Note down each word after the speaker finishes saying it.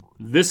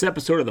This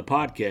episode of the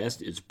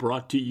podcast is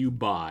brought to you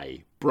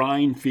by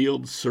brine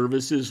field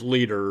services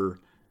leader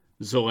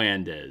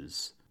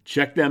Zelandez.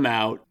 Check them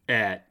out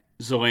at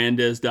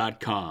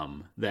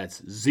zelandez.com.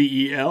 That's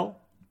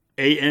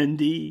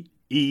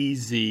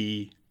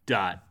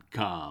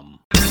ZELANDEZ.com.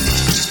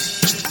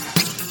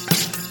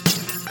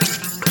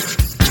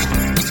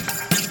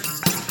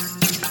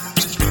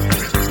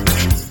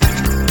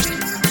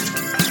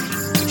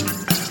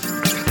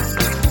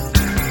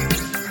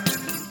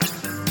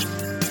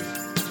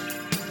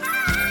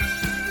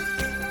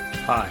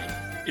 Hi,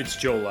 it's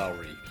Joe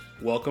Lowry.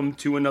 Welcome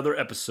to another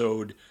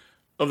episode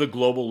of the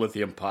Global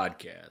Lithium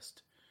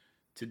Podcast.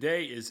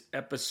 Today is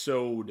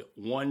episode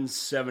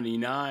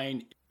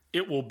 179.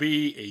 It will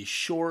be a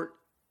short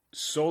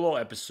solo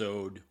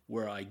episode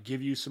where I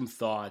give you some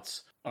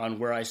thoughts on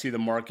where I see the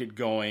market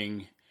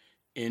going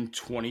in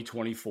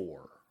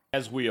 2024.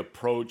 As we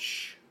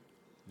approach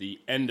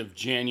the end of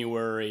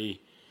January,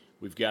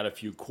 we've got a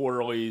few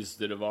quarterlies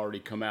that have already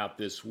come out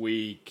this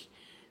week.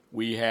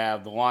 We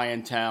have the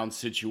Liontown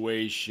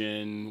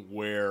situation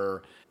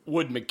where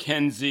Wood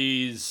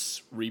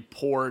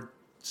report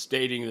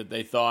stating that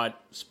they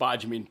thought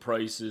spodumene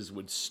prices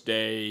would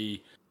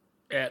stay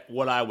at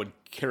what I would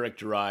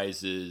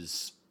characterize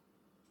as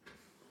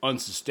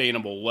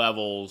unsustainable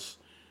levels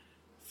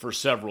for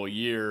several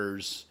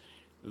years.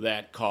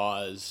 That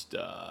caused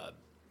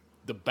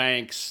the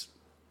banks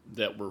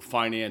that were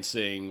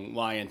financing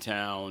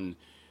Liontown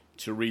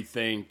to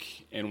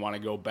rethink and want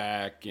to go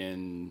back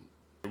and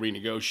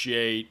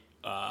renegotiate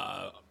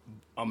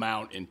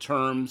amount and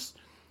terms.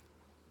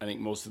 I think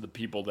most of the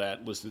people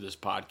that listen to this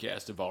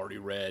podcast have already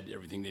read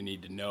everything they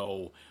need to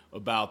know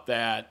about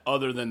that,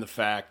 other than the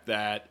fact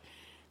that,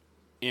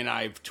 and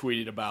I've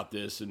tweeted about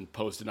this and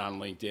posted on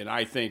LinkedIn,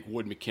 I think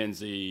Wood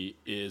Mackenzie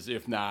is,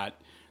 if not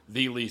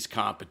the least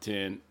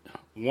competent,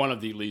 one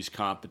of the least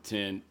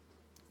competent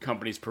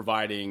companies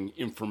providing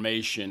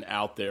information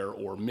out there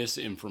or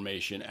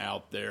misinformation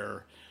out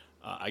there.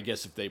 I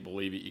guess if they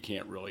believe it, you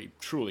can't really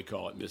truly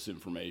call it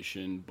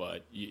misinformation,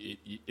 but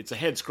it's a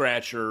head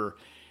scratcher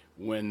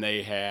when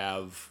they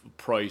have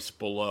price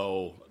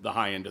below the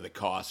high end of the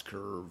cost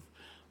curve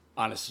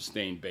on a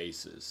sustained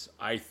basis.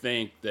 I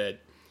think that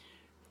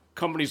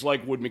companies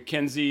like Wood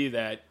Mackenzie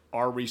that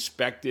are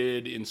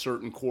respected in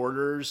certain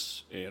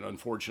quarters, and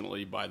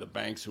unfortunately by the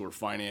banks who are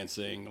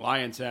financing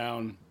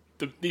Liontown,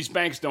 these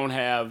banks don't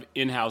have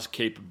in-house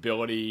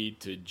capability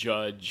to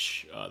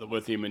judge the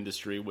lithium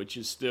industry, which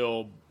is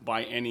still,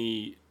 by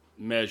any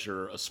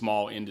measure, a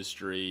small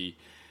industry.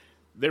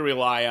 They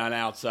rely on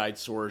outside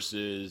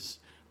sources.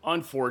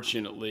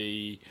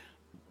 Unfortunately,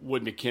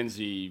 Wood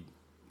Mackenzie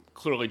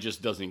clearly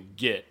just doesn't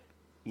get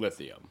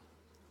lithium.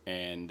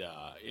 And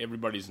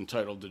everybody's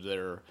entitled to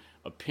their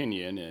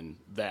opinion, and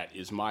that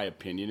is my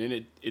opinion.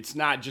 And it's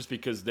not just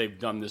because they've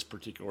done this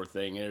particular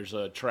thing. There's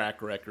a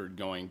track record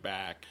going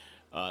back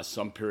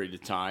some period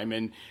of time.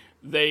 And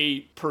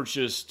they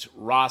purchased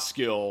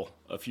Roskill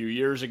a few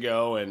years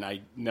ago, and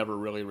I never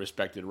really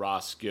respected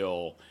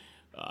Roskill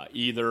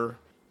either.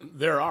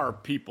 There are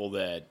people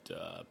that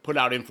put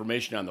out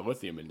information on the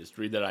lithium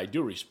industry that I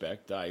do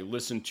respect. I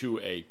listened to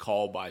a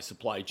call by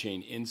Supply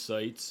Chain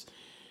Insights.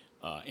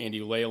 Andy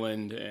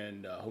Leyland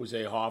and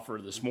Jose Hoffer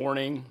this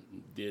morning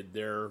did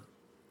their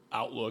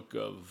outlook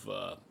of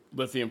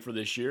lithium for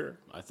this year.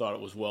 I thought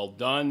it was well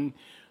done.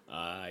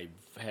 I've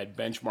had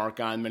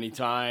Benchmark on many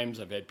times.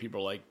 I've had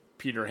people like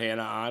Peter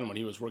Hanna on when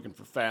he was working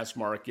for Fast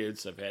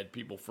Markets. I've had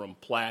people from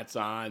Platts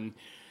on.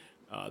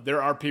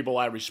 There are people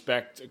I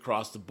respect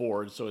across the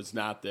board, so it's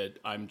not that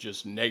I'm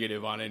just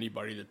negative on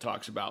anybody that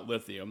talks about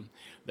lithium.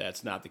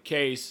 That's not the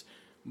case.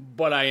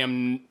 But I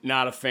am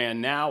not a fan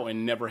now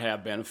and never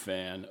have been a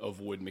fan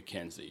of Wood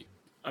Mackenzie.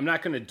 I'm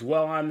not going to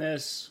dwell on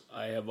this.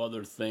 I have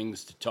other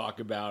things to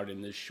talk about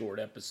in this short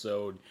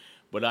episode.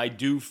 But I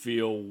do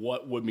feel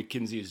what Wood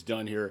Mackenzie has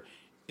done here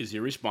is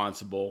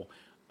irresponsible.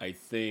 I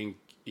think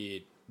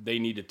they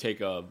need to take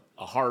a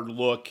hard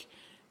look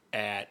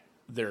at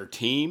their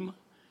team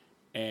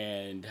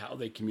and how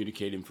they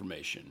communicate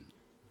information.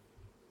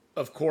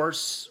 Of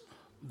course,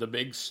 the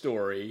big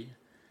story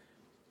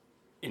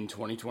in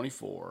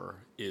 2024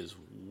 is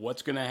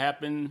what's going to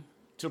happen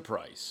to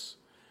price.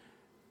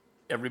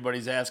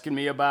 Everybody's asking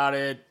me about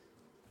it.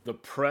 The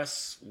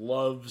press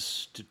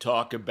loves to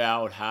talk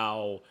about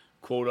how,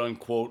 quote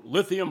unquote,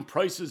 lithium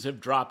prices have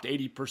dropped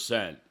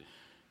 80%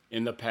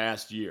 in the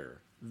past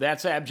year.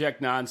 That's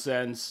abject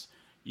nonsense.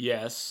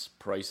 Yes,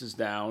 price is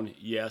down.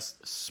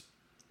 Yes,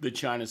 the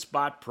China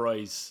spot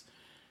price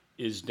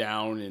is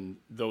down in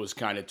those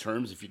kind of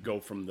terms. If you go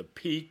from the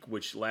peak,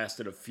 which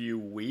lasted a few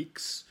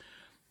weeks,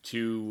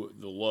 to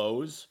the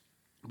lows.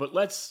 But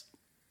let's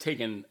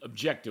take an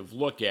objective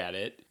look at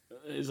it.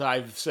 As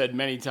I've said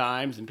many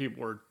times, and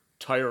people are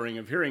tiring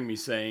of hearing me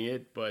saying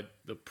it, but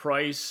the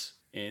price,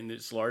 and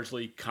it's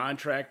largely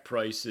contract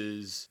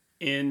prices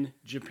in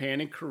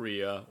Japan and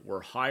Korea, were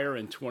higher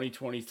in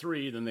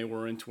 2023 than they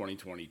were in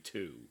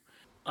 2022.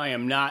 I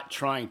am not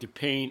trying to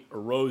paint a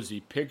rosy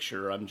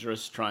picture. I'm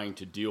just trying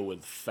to deal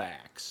with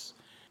facts.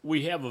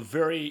 We have a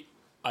very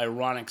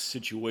ironic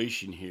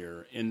situation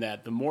here in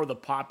that the more the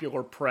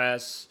popular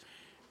press,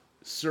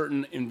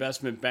 certain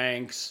investment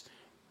banks,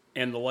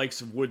 and the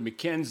likes of Wood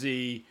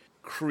Mackenzie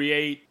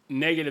create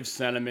negative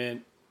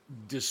sentiment,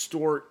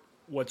 distort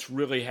what's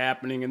really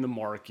happening in the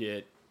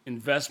market.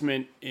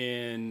 Investment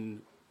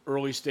in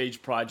early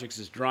stage projects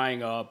is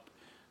drying up.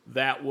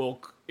 That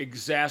will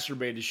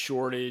exacerbate a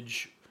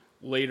shortage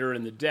later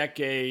in the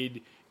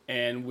decade,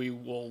 and we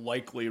will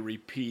likely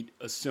repeat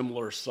a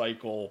similar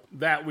cycle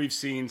that we've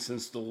seen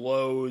since the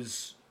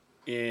lows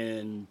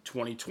in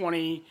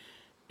 2020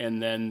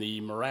 and then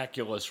the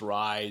miraculous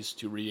rise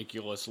to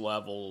ridiculous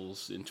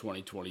levels in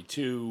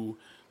 2022.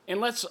 And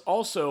let's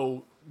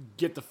also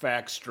get the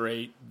facts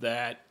straight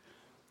that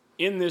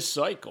in this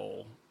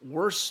cycle,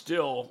 we're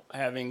still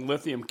having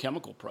lithium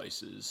chemical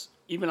prices,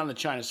 even on the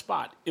China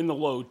spot, in the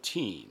low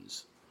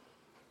teens.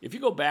 If you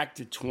go back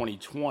to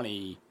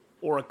 2020,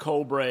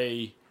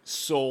 Orocobre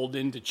sold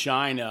into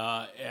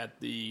China at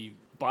the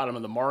bottom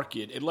of the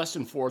market at less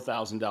than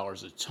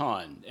 $4,000 a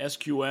ton.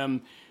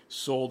 SQM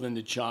sold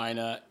into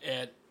China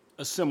at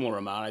a similar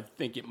amount. I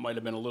think it might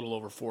have been a little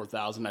over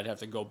 4,000. I'd have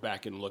to go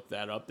back and look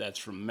that up. That's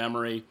from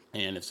memory.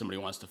 And if somebody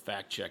wants to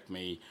fact check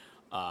me,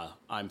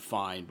 I'm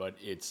fine, but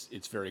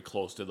it's very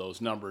close to those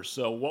numbers.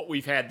 So what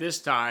we've had this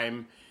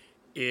time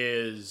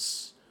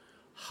is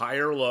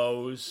higher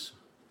lows,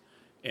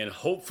 and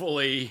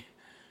hopefully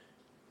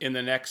in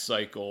the next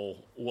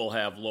cycle we'll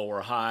have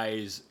lower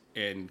highs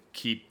and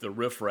keep the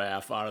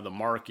riffraff out of the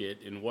market.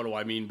 And what do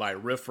I mean by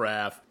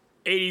riffraff?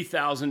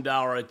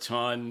 $80,000 a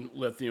ton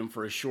lithium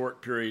for a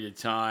short period of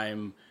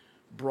time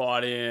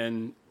brought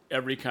in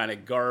every kind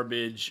of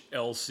garbage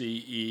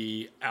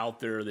LCE out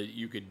there that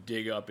you could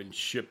dig up and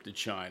ship to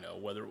China,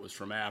 whether it was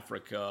from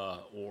Africa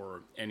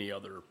or any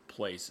other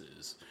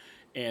places.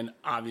 And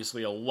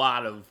obviously a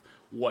lot of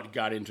what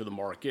got into the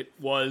market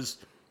was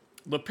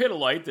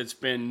lepidolite that's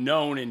been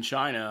known in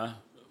China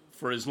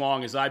for as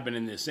long as I've been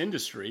in this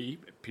industry.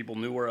 People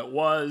knew where it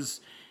was.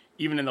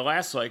 Even in the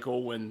last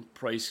cycle when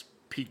price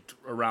peaked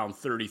around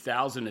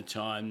 30,000 a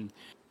ton,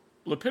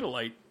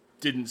 lepidolite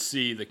didn't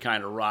see the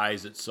kind of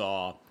rise it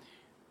saw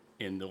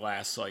in the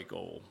last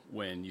cycle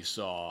when you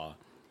saw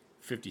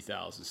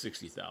 50,000,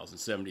 60,000,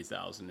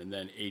 70,000, and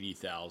then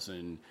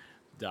 $80,000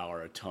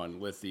 a ton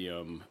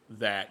lithium.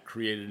 That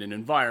created an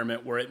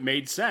environment where it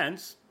made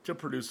sense to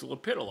produce a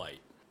lepidolite.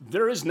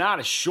 There is not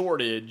a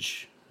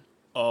shortage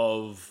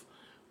of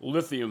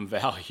lithium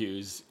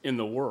values in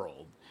the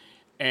world.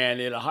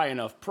 And at a high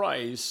enough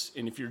price,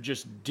 and if you're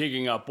just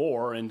digging up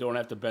ore and don't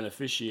have to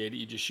beneficiate it,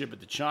 you just ship it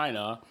to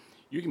China,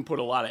 you can put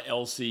a lot of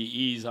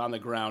LCEs on the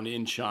ground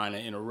in China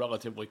in a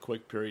relatively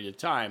quick period of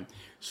time.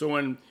 So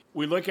when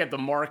we look at the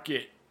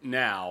market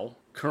now,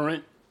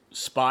 current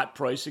spot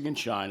pricing in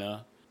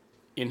China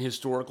in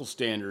historical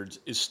standards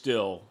is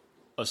still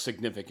a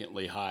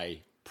significantly high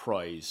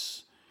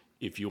price.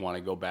 If you want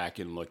to go back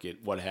and look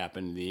at what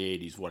happened in the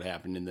 80s, what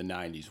happened in the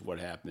 90s, what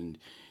happened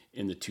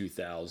in the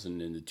 2000s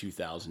and the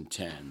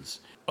 2010s.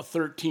 A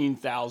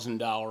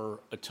 $13,000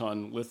 a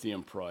ton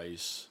lithium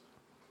price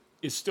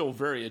is still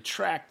very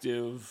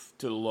attractive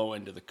to the low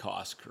end of the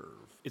cost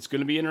curve. It's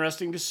going to be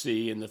interesting to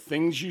see, and the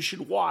things you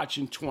should watch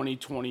in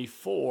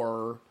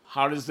 2024,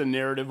 how does the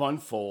narrative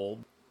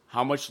unfold?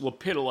 How much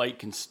lepidolite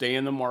can stay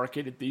in the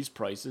market at these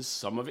prices?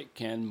 Some of it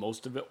can,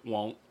 most of it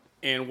won't.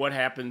 And what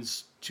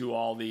happens to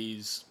all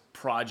these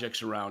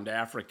projects around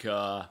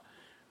Africa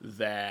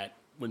that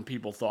when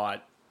people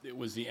thought it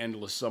was the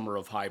endless summer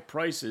of high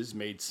prices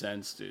made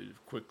sense to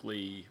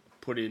quickly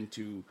put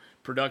into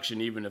production,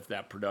 even if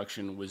that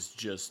production was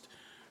just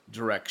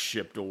direct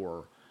shipped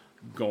ore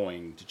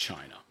going to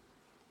China.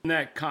 And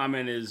that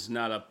comment is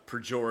not a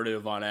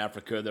pejorative on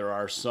Africa. There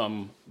are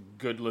some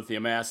good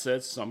lithium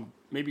assets, some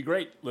maybe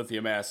great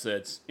lithium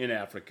assets in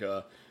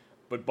Africa,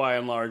 but by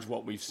and large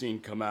what we've seen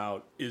come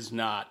out is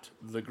not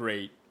the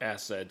great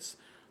assets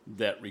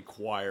that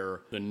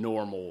require the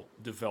normal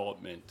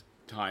development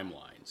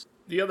timelines.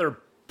 The other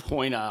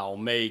point I'll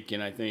make,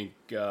 and I think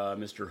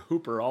Mr.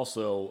 Hooper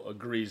also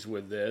agrees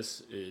with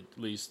this,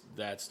 at least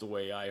that's the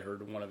way I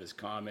heard one of his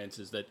comments,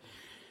 is that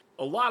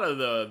a lot of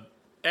the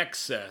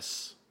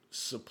excess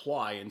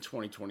supply in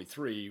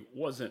 2023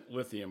 wasn't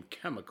lithium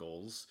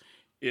chemicals.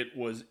 It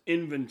was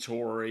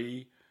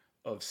inventory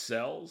of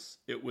cells.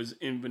 It was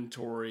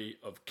inventory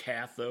of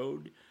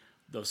cathode.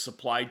 The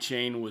supply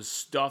chain was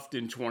stuffed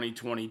in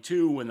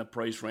 2022 when the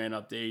price ran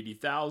up to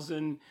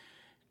 80,000.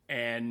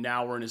 And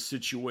now we're in a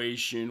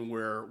situation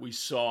where we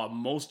saw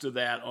most of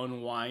that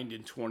unwind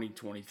in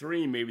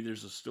 2023. Maybe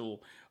there's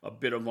still a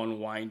bit of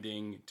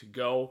unwinding to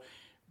go.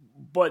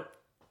 But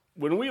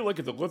when we look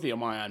at the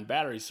lithium-ion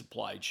battery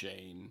supply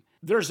chain,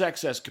 there's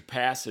excess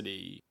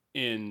capacity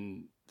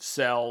in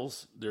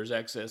cells. There's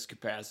excess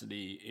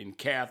capacity in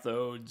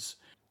cathodes.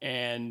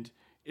 And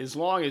as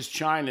long as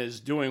China is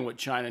doing what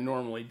China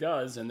normally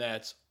does, and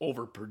that's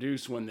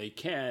overproduce when they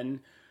can,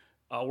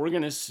 we're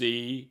going to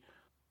see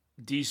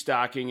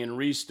destocking and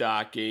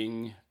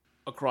restocking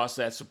across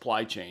that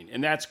supply chain.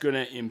 And that's going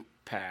to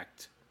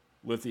impact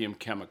lithium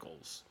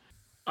chemicals.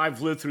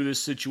 I've lived through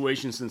this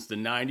situation since the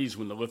 90s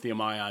when the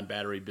lithium ion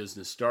battery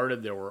business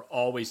started. There were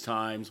always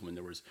times when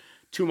there was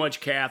too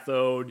much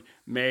cathode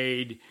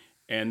made,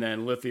 and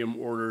then lithium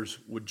orders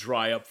would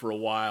dry up for a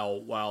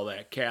while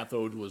that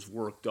cathode was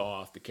worked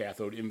off, the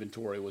cathode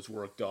inventory was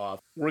worked off.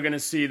 We're going to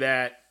see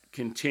that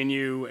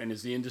continue, and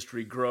as the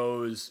industry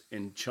grows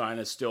and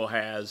China still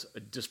has a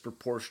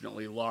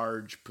disproportionately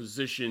large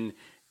position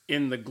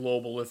in the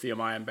global lithium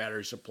ion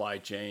battery supply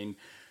chain,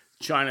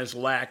 China's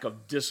lack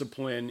of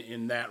discipline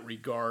in that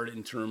regard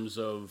in terms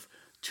of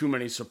too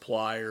many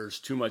suppliers,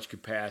 too much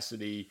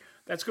capacity,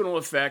 that's going to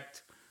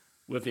affect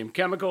lithium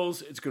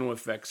chemicals, it's going to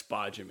affect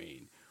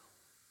spodumene.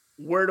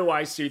 Where do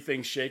I see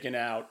things shaking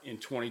out in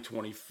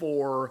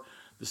 2024?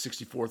 The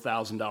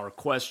 $64,000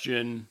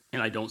 question,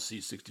 and I don't see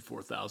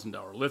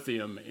 $64,000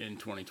 lithium in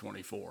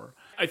 2024.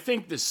 I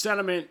think the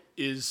sentiment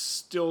is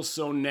still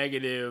so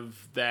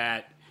negative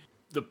that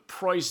the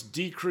price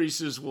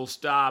decreases will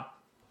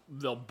stop.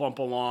 They'll bump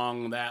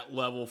along that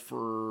level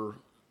for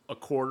a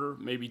quarter,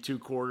 maybe 2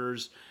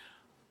 quarters.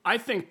 I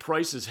think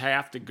prices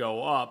have to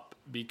go up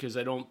because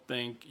I don't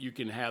think you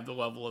can have the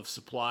level of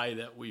supply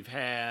that we've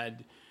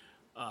had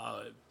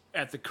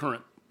at the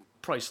current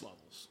price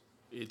levels.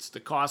 It's the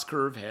cost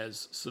curve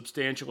has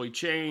substantially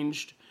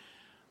changed.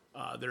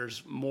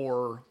 There's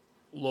more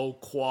low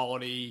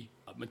quality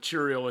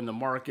material in the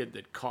market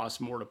that costs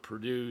more to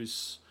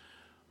produce.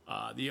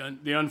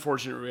 The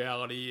unfortunate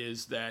reality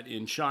is that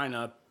in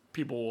China,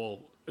 people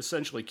will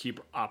essentially keep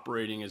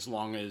operating as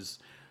long as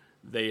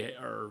they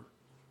are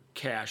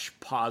cash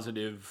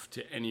positive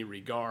to any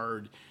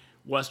regard.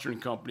 Western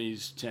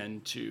companies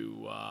tend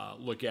to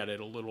look at it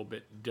a little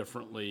bit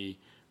differently,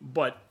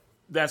 but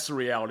that's the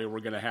reality we're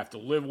going to have to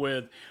live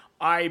with.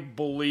 I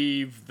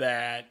believe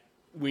that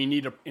we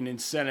need an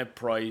incentive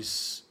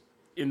price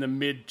in the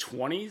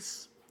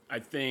mid-20s. I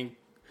think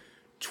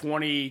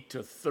 20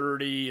 to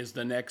 30 is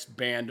the next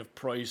band of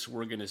price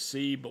we're going to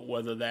see, but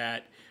whether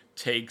that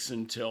takes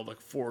until the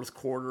fourth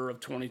quarter of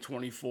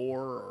 2024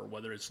 or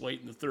whether it's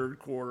late in the third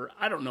quarter,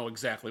 I don't know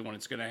exactly when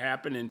it's going to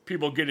happen. And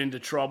people get into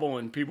trouble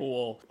and people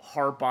will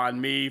harp on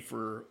me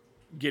for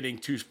getting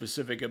too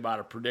specific about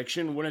a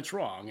prediction when it's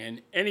wrong.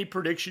 And any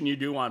prediction you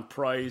do on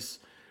price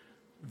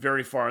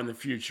very far in the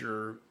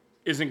future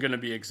isn't going to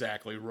be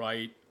exactly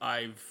right.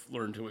 I've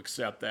learned to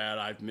accept that.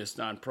 I've missed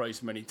on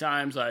price many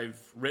times.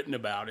 I've written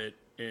about it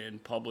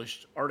and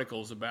published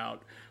articles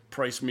about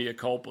price mea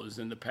culpas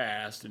in the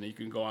past, and you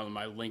can go on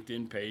my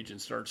LinkedIn page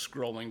and start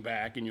scrolling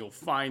back and you'll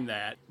find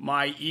that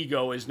my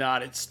ego is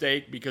not at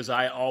stake because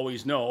I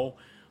always know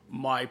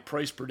my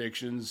price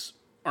predictions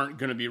aren't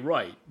going to be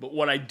right. But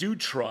what I do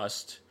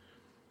trust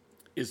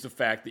is the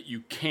fact that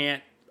you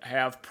can't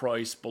have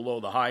price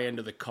below the high end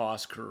of the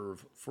cost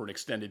curve for an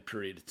extended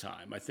period of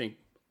time. I think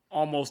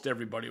almost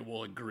everybody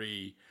will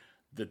agree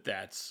that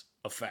that's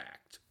a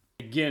fact.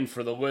 Again,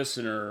 for the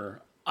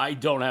listener, I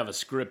don't have a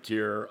script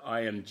here.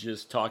 I am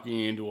just talking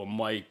into a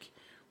mic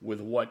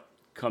with what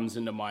comes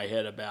into my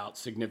head about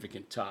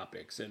significant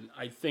topics. And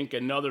I think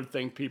another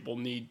thing people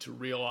need to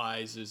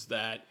realize is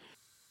that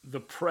the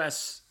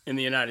press in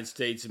the United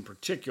States in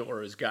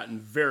particular has gotten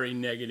very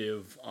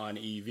negative on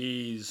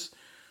EVs.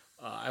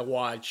 I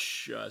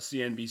watch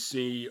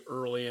CNBC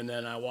early, and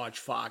then I watch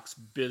Fox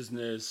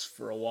Business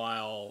for a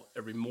while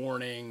every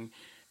morning.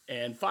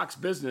 And Fox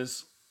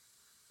Business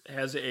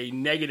has a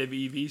negative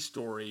EV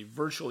story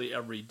virtually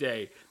every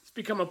day. It's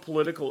become a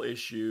political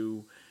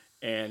issue,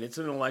 and it's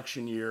an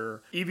election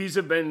year. EVs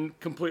have been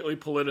completely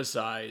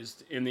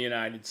politicized in the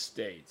United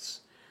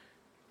States.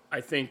 I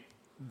think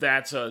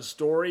that's a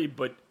story,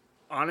 but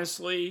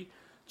honestly,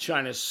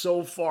 China's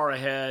so far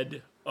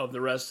ahead of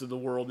the rest of the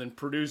world in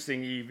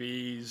producing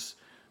EVs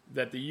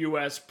that the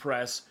U.S.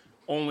 press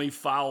only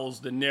follows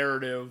the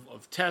narrative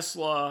of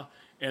Tesla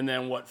and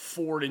then what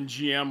Ford and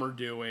GM are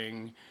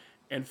doing.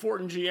 And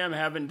Ford and GM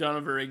haven't done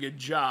a very good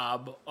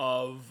job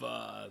of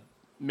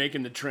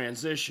making the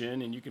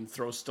transition, and you can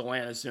throw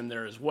Stellantis in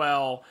there as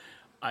well.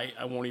 I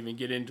won't even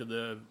get into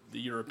the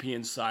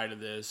European side of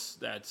this.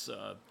 That's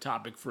a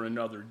topic for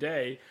another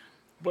day.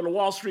 But a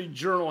Wall Street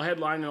Journal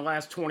headline in the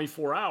last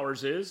 24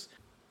 hours is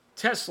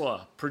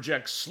Tesla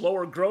projects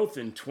slower growth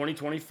in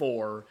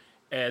 2024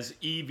 as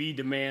EV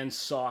demand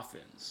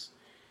softens.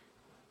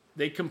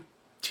 They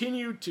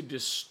continue to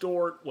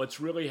distort what's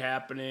really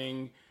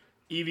happening.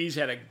 EVs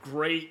had a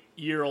great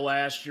year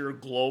last year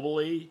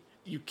globally.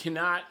 You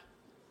cannot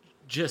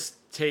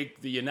just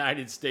take the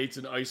United States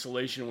in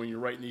isolation when you're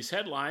writing these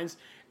headlines.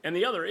 And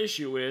the other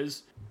issue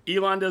is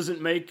Elon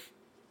doesn't make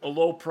a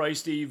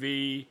low-priced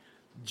EV.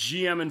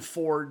 GM and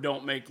Ford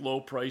don't make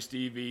low-priced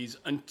EVs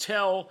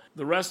until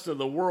the rest of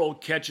the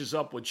world catches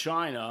up with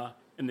China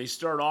and they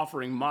start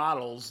offering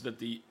models that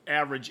the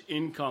average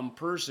income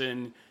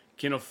person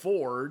can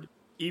afford.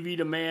 EV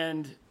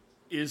demand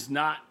is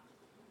not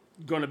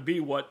going to be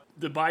what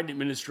the Biden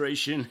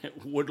administration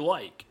would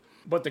like.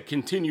 But the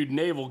continued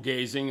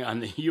navel-gazing on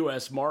the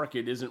U.S.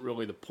 market isn't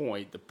really the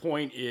point. The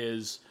point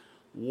is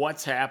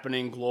what's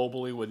happening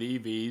globally with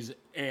EVs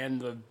and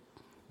the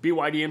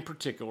BYD in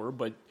particular,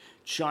 but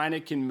China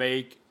can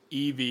make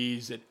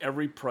EVs at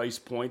every price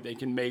point. They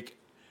can make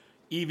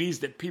EVs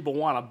that people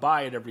want to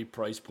buy at every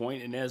price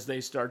point. And as they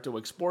start to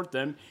export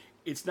them,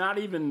 it's not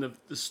even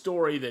the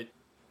story that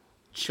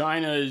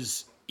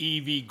China's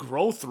EV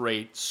growth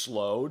rate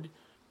slowed.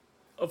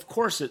 Of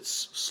course it's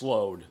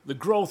slowed. The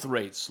growth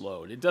rate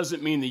slowed. It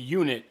doesn't mean the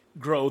unit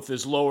growth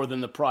is lower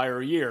than the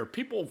prior year.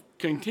 People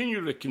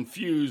continue to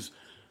confuse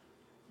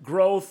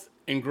growth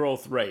and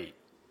growth rate.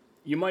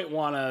 You might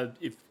want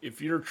to,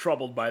 if you're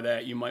troubled by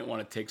that, you might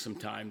want to take some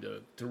time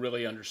to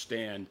really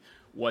understand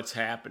what's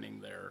happening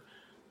there.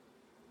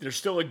 There's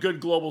still a good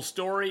global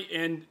story.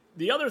 And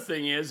the other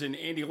thing is, and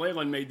Andy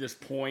Leyland made this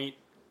point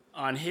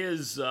on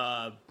his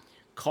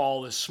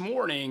call this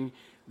morning,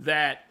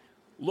 that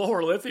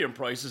lower lithium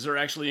prices are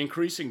actually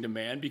increasing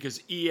demand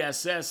because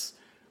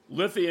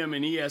lithium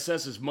and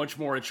ESS is much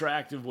more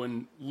attractive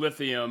when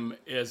lithium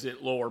is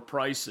at lower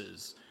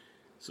prices.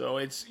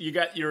 So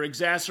you're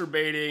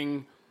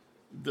exacerbating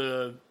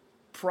the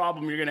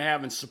problem you're going to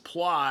have in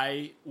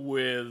supply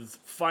with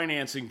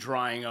financing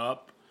drying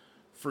up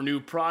for new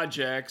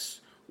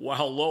projects,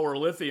 while lower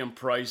lithium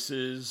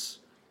prices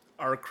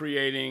are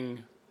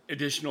creating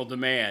additional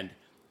demand.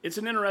 It's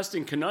an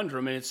interesting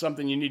conundrum, and it's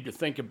something you need to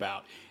think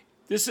about.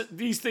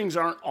 These things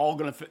aren't all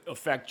going to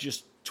affect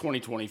just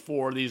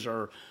 2024. These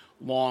are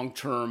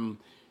long-term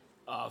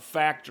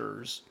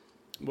factors.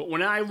 But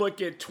when I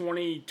look at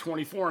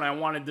 2024, and I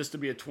wanted this to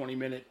be a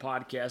 20-minute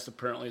podcast,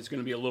 apparently it's going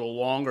to be a little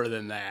longer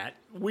than that.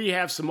 We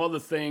have some other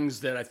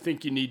things that I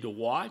think you need to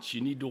watch. You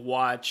need to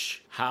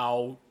watch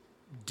how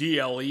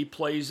DLE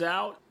plays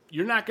out.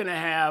 You're not going to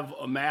have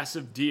a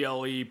massive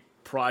DLE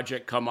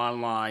project come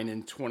online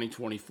in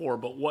 2024,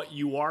 but what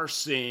you are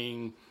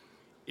seeing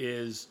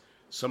is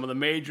some of the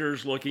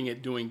majors looking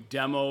at doing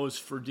demos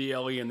for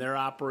DLE in their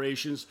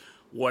operations,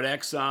 what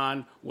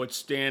Exxon, what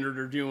Standard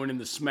are doing in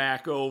the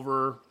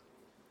Smackover.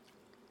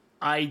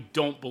 I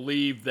don't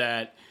believe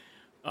that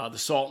the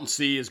Salton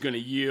Sea is going to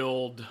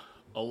yield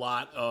a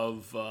lot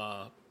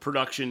of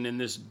production in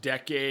this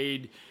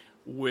decade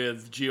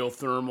with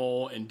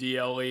geothermal and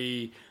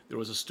DLE. There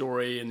was a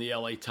story in the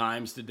LA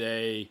Times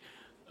today.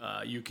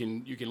 You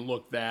can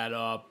look that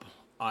up.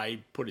 I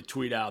put a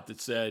tweet out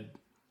that said,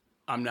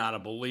 I'm not a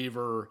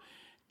believer,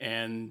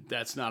 and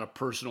that's not a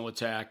personal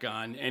attack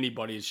on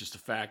anybody. It's just a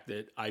fact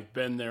that I've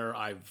been there.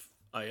 I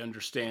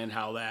understand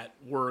how that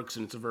works,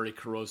 and it's a very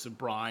corrosive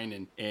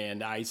brine,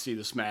 and I see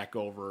the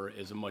Smackover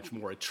as a much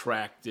more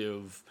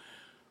attractive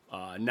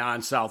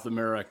non-South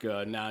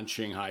America,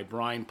 non-Shanghai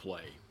brine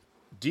play.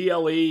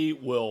 DLE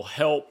will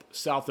help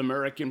South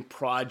American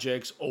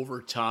projects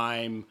over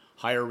time,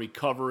 higher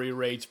recovery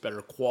rates,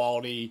 better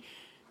quality,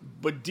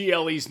 but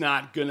DLE is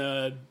not going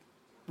to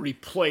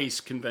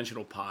replace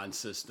conventional pond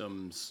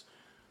systems.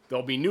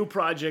 There'll be new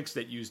projects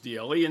that use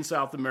DLE in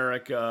South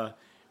America,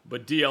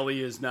 but DLE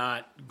is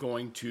not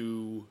going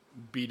to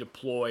be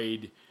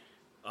deployed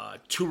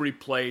to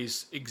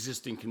replace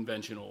existing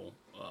conventional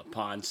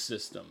pond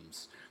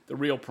systems. The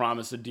real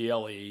promise of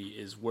DLE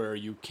is where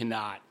you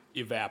cannot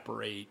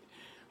evaporate.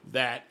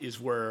 That is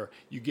where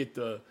you get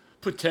the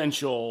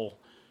potential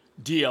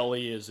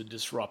DLE as a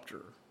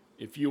disruptor.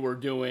 If you were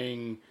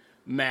doing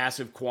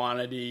massive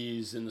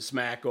quantities in the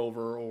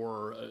Smackover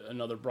or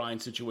another brine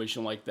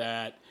situation like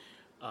that,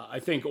 I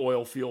think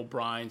oil field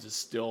brines is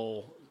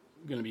still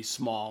going to be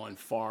small and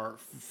far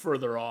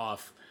further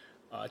off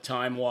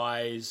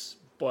time-wise.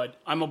 But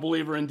I'm a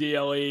believer in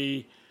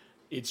DLE.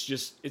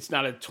 It's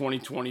not a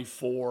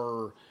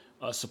 2024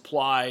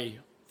 supply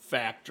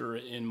factor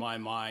in my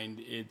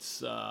mind.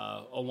 It's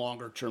a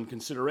longer-term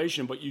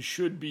consideration, but you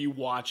should be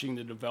watching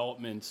the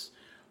developments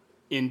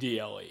in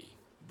DLE.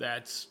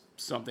 That's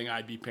something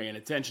I'd be paying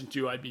attention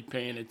to. I'd be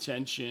paying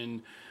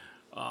attention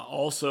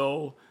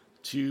also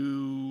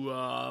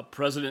to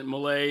President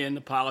Milei and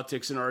the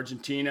politics in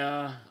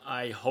Argentina.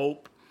 I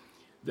hope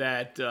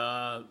that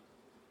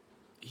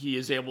he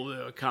is able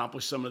to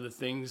accomplish some of the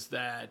things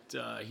that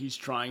he's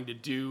trying to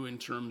do in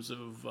terms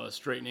of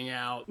straightening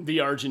out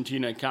the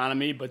Argentina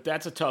economy, but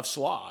that's a tough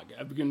slog.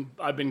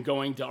 I've been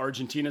going to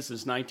Argentina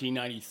since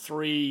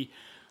 1993.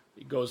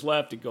 It goes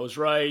left, it goes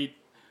right.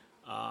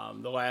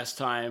 The last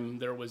time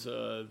there was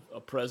a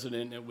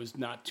president, it was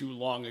not too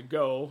long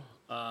ago,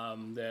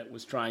 that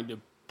was trying to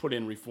put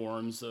in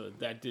reforms.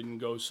 That didn't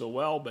go so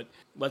well, but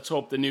let's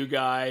hope the new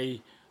guy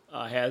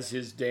has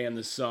his day in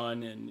the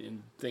sun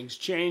and things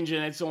change,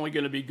 and it's only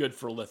going to be good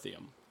for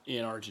lithium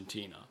in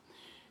Argentina.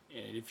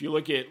 And if you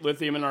look at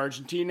lithium in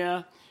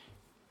Argentina,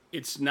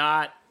 it's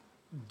not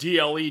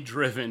DLE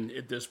driven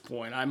at this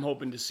point. I'm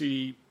hoping to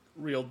see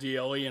real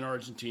DLE in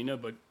Argentina,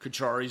 but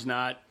Cauchari's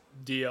not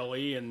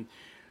DLE, and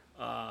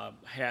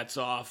hats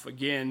off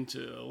again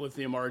to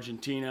Lithium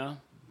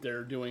Argentina.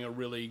 They're doing a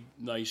really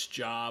nice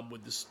job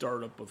with the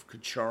startup of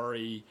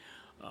Cauchari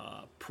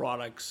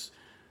products,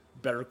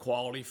 better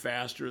quality,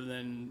 faster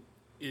than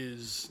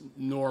is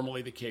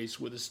normally the case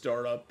with a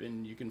startup,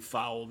 and you can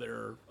follow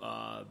their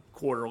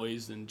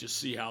quarterlies and just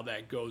see how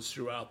that goes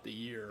throughout the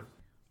year.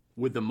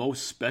 With the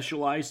most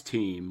specialized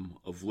team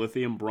of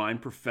lithium brine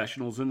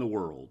professionals in the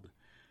world,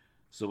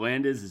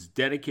 Zelandez is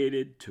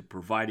dedicated to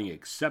providing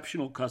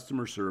exceptional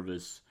customer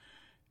service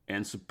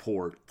and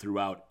support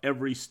throughout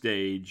every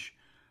stage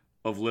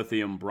of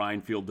lithium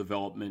brine field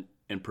development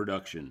and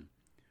production,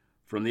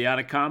 from the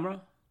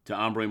Atacama to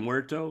Hombre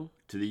Muerto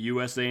to the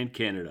USA and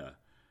Canada.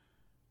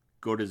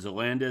 Go to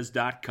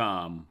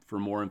Zelandez.com for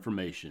more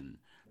information.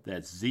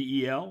 That's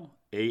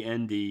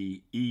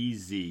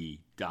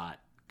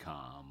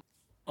ZELANDEZ.com.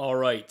 All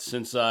right,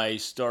 since I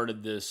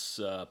started this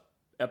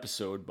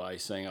episode by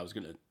saying I was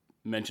going to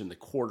mention the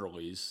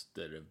quarterlies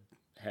that have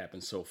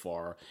happened so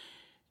far,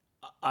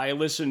 I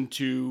listened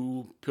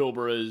to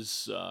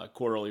Pilbara's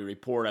quarterly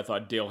report. I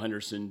thought Dale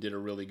Henderson did a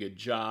really good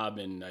job,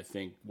 and I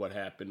think what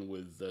happened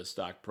with the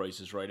stock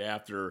prices right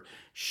after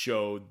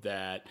showed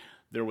that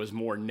there was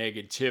more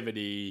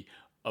negativity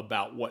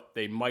about what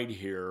they might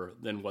hear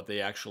than what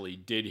they actually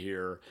did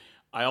hear.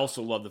 I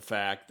also love the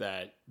fact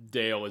that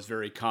Dale is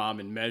very calm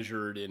and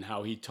measured in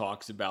how he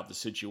talks about the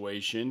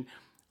situation.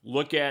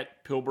 Look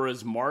at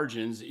Pilbara's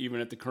margins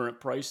even at the current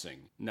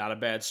pricing. Not a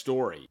bad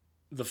story.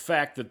 The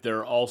fact that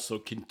they're also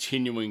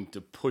continuing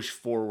to push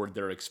forward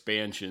their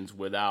expansions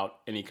without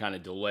any kind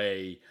of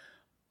delay,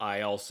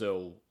 I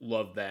also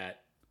love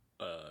that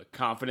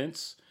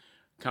confidence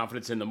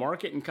in the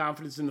market and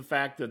confidence in the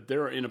fact that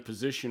they're in a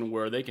position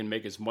where they can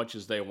make as much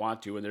as they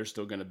want to and they're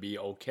still going to be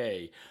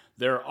okay.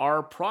 There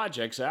are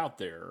projects out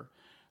there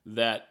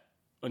that,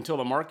 until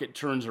the market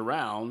turns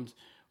around,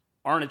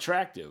 aren't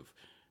attractive.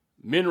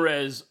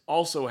 MinRes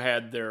also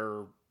had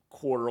their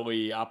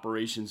quarterly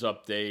operations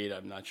update.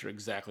 I'm not sure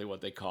exactly what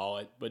they call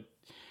it, but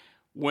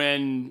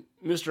when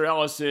Mr.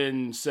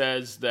 Ellison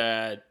says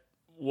that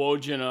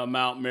Wodgina,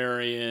 Mount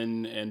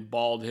Marion, and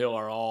Bald Hill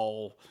are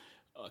all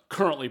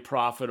currently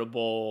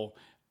profitable,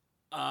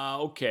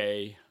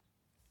 okay,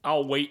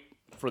 I'll wait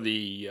for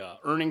the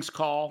earnings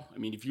call. I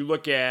mean, if you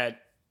look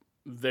at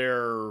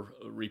their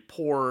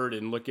report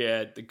and look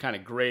at the kind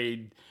of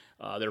grade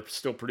they're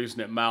still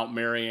producing at Mount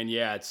Marion,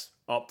 yeah, it's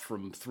up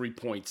from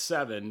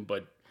 3.7,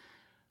 but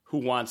who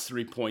wants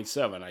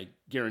 3.7? I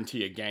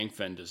guarantee you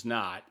Gangfen does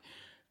not.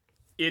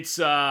 It's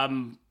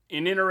an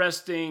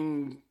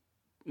interesting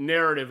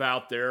narrative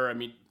out there. I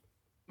mean,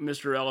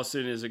 Mr.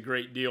 Ellison is a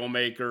great deal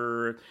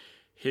maker.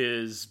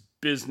 His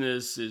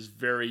business is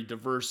very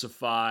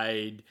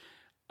diversified.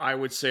 I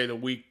would say the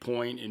weak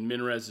point in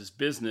MinRes's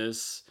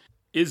business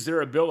is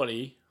their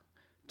ability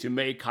to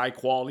make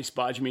high-quality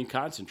spodumene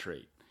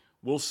concentrate.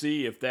 We'll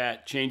see if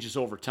that changes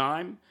over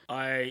time.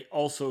 I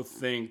also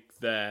think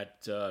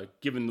that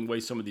given the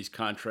way some of these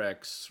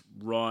contracts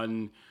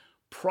run,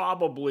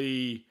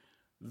 probably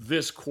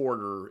this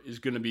quarter is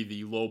going to be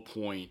the low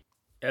point.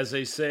 As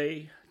they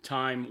say,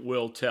 time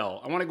will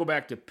tell. I want to go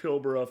back to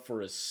Pilbara for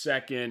a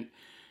second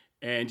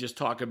and just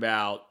talk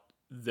about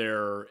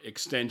their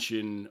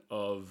extension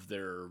of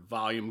their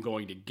volume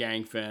going to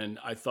Gangfen.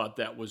 I thought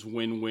that was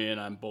win-win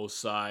on both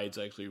sides.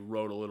 I actually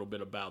wrote a little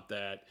bit about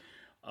that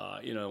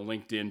in a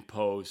LinkedIn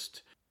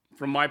post.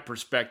 From my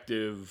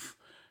perspective,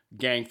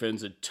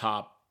 Gangfen's a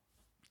top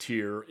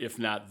tier, if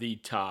not the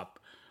top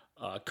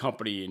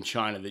company in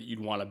China that you'd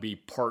want to be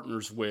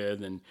partners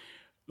with. And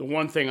the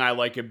one thing I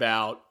like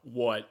about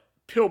what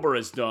Pilbara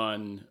has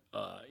done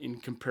in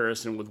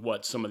comparison with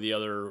what some of the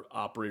other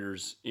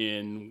operators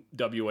in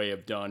WA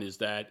have done is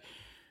that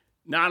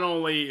not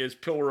only is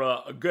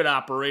Pilbara a good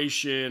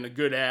operation, a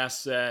good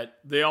asset,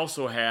 they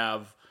also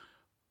have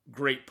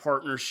great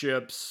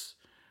partnerships.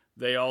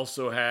 They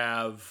also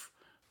have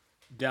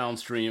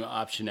downstream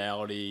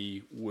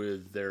optionality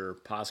with their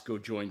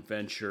POSCO joint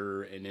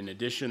venture. And in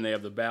addition, they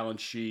have the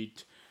balance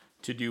sheet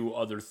to do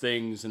other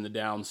things in the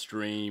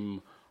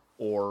downstream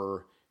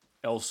or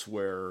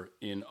elsewhere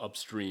in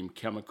upstream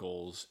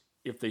chemicals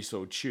if they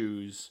so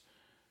choose.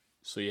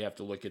 So you have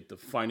to look at the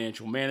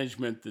financial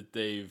management that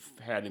they've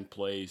had in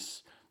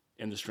place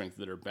and the strength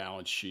of their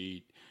balance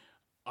sheet.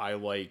 I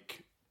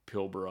like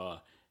Pilbara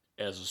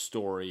as a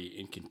story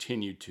and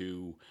continue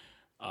to.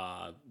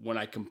 When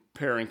I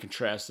compare and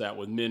contrast that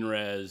with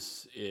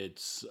MinRes,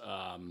 it's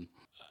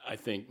I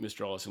think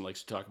Mr. Ellison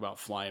likes to talk about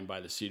flying by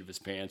the seat of his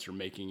pants or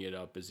making it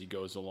up as he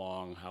goes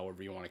along,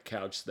 however you want to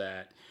couch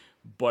that.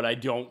 But I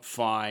don't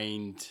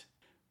find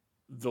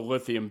the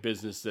lithium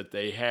business that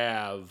they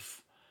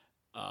have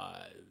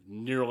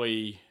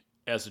nearly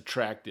as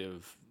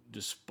attractive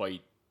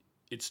despite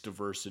its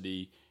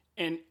diversity.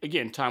 And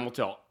again, time will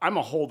tell. I'm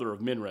a holder of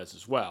MinRes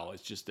as well.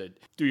 It's just that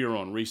do your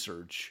own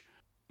research.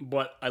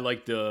 But I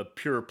like the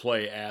pure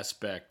play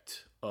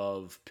aspect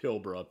of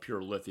Pilbara,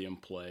 pure lithium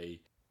play.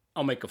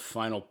 I'll make a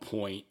final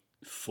point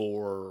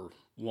for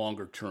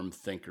longer term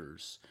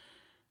thinkers.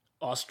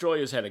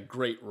 Australia's had a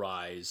great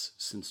rise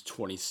since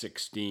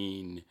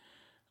 2016,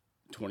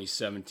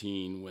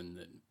 2017, when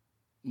the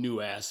new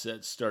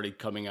assets started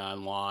coming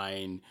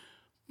online.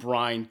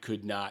 Brine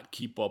could not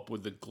keep up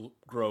with the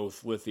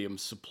growth lithium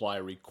supply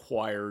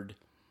required,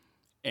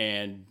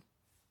 and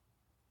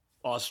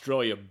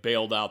Australia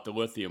bailed out the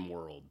lithium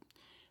world.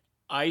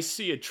 I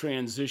see a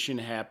transition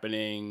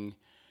happening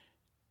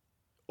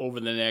over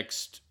the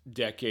next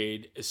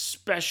decade,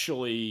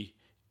 especially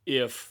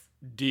if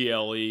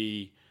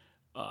DLE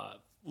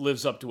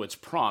lives up to its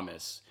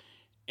promise.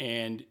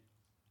 And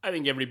I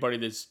think everybody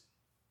that's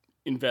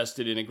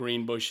invested in a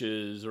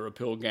Greenbushes or a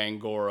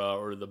Pilgangora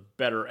or the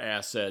better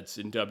assets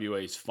in WA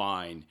is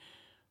fine.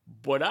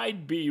 But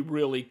I'd be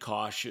really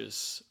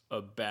cautious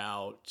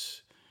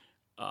about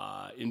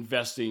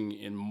investing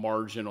in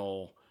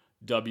marginal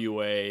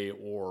WA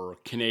or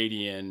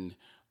Canadian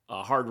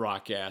hard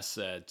rock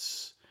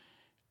assets,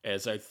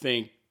 as I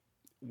think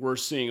we're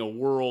seeing a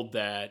world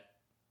that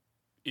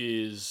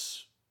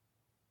is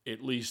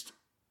at least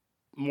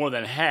more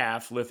than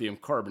half lithium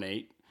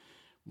carbonate.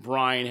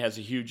 Brine has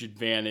a huge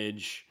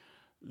advantage.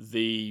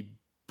 The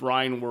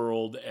brine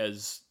world,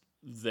 as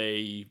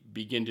they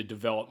begin to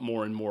develop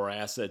more and more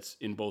assets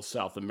in both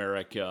South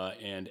America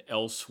and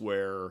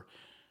elsewhere,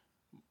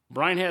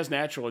 brine has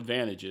natural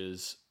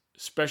advantages,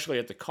 especially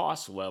at the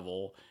cost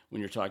level when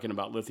you're talking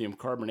about lithium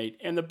carbonate.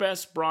 And the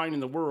best brine in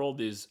the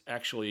world is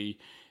actually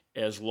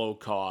as low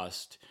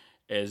cost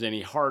as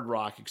any hard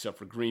rock except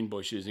for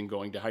Greenbushes and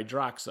going to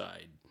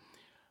hydroxide.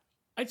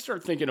 I'd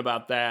start thinking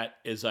about that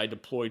as I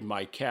deployed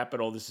my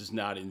capital. This is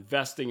not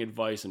investing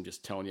advice. I'm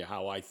just telling you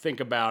how I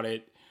think about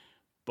it.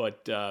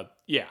 But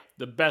yeah,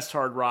 the best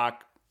hard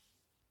rock,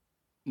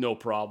 no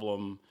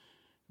problem.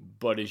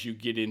 But as you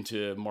get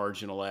into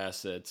marginal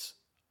assets,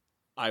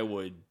 I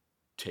would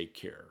take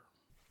care.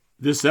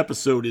 This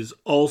episode is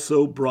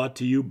also brought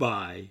to you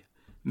by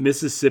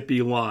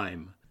Mississippi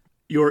Lime,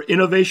 your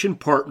innovation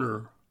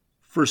partner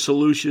for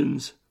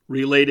solutions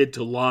related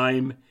to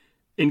lime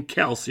and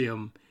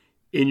calcium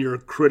in your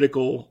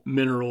critical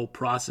mineral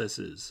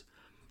processes.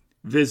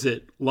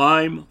 Visit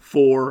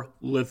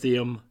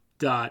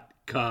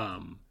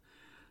lime4lithium.com.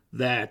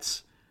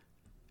 That's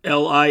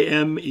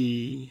LIME,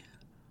 the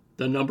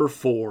number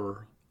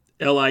 4,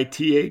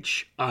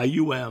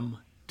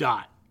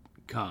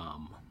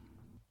 LITHIUM.com.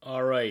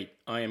 All right,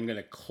 I am going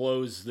to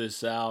close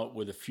this out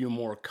with a few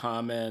more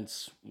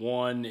comments.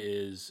 One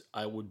is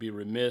I would be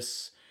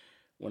remiss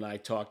when I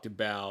talked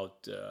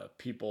about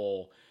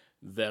people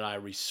that I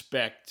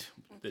respect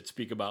that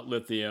speak about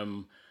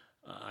lithium.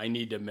 I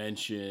need to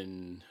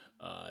mention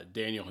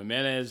Daniel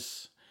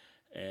Jimenez,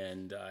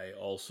 and I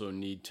also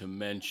need to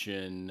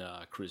mention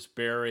Chris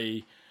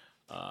Berry.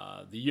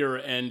 The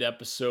year-end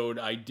episode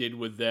I did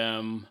with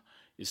them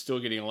is still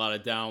getting a lot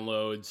of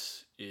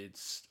downloads.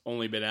 It's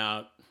only been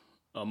out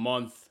a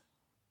month,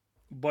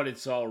 but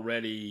it's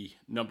already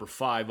number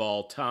 5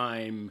 all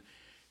time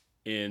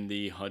in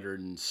the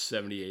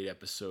 178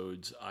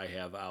 episodes I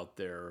have out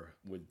there,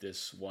 with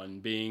this one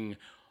being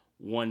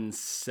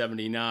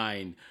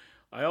 179.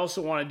 I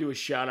also want to do a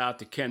shout out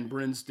to Ken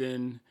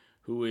Brinsden,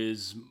 who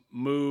is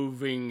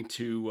moving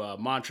to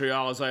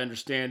Montreal, as I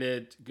understand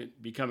it,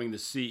 becoming the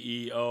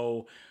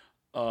CEO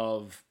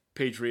of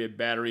Patriot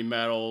Battery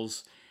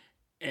Metals.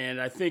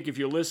 And I think if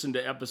you listen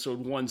to episode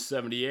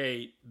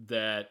 178,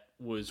 that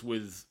was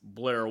with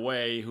Blair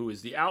Way, who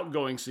is the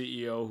outgoing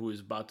CEO, who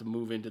is about to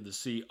move into the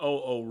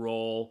COO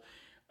role.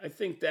 I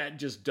think that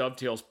just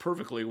dovetails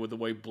perfectly with the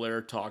way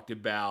Blair talked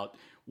about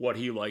what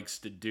he likes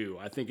to do.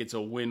 I think it's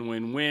a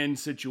win-win-win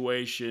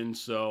situation.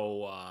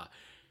 So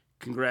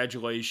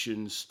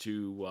congratulations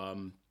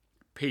to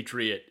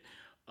Patriot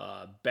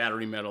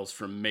Battery Metals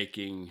for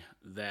making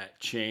that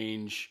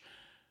change.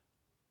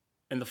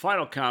 And the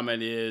final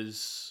comment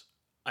is,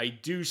 I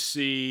do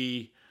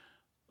see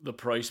the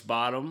price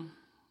bottom.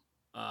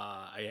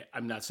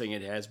 I'm not saying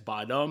it has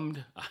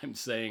bottomed. I'm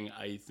saying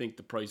I think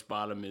the price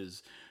bottom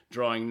is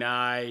drawing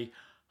nigh.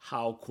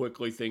 How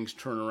quickly things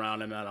turn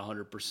around, I'm not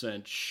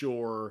 100%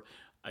 sure.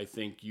 I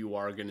think you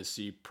are going to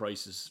see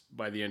prices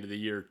by the end of the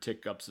year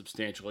tick up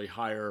substantially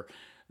higher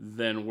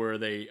than where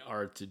they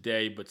are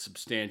today, but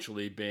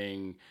substantially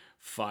being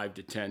 $5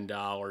 to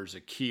 $10 a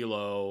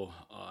kilo,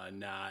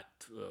 not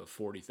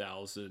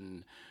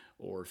 $40,000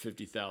 or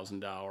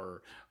 $50,000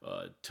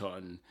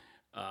 ton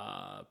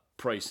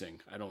pricing.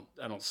 I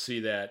don't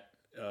see that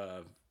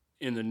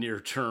in the near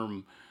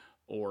term,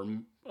 or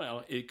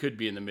well, it could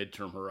be in the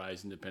midterm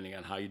horizon, depending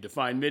on how you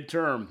define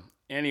midterm.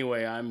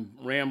 Anyway, I'm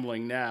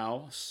rambling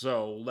now,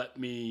 so let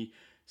me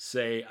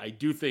say I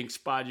do think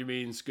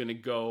spodumene is going to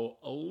go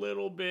a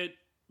little bit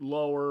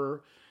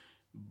lower,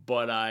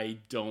 but I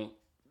don't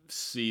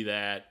see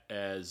that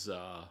as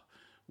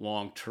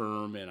long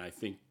term, and I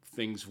think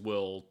things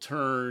will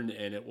turn,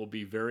 and it will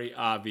be very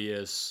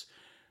obvious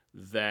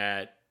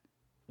that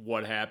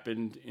what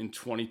happened in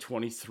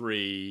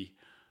 2023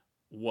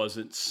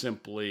 wasn't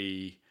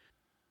simply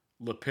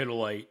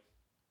lepidolite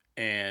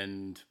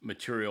and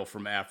material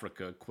from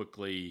Africa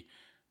quickly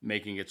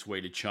making its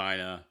way to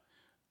China.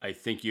 I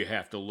think you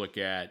have to look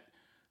at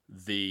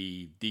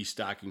the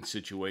destocking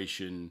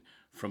situation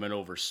from an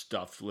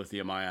overstuffed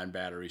lithium-ion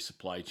battery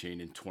supply chain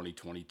in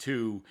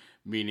 2022,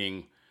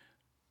 meaning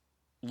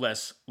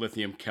less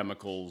lithium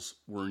chemicals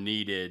were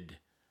needed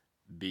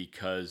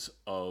because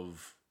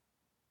of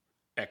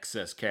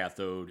excess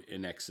cathode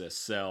and excess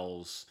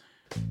cells.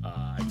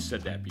 I've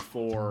said that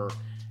before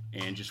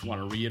and just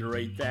want to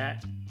reiterate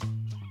that,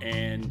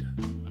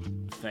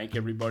 and thank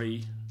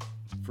everybody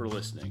for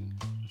listening.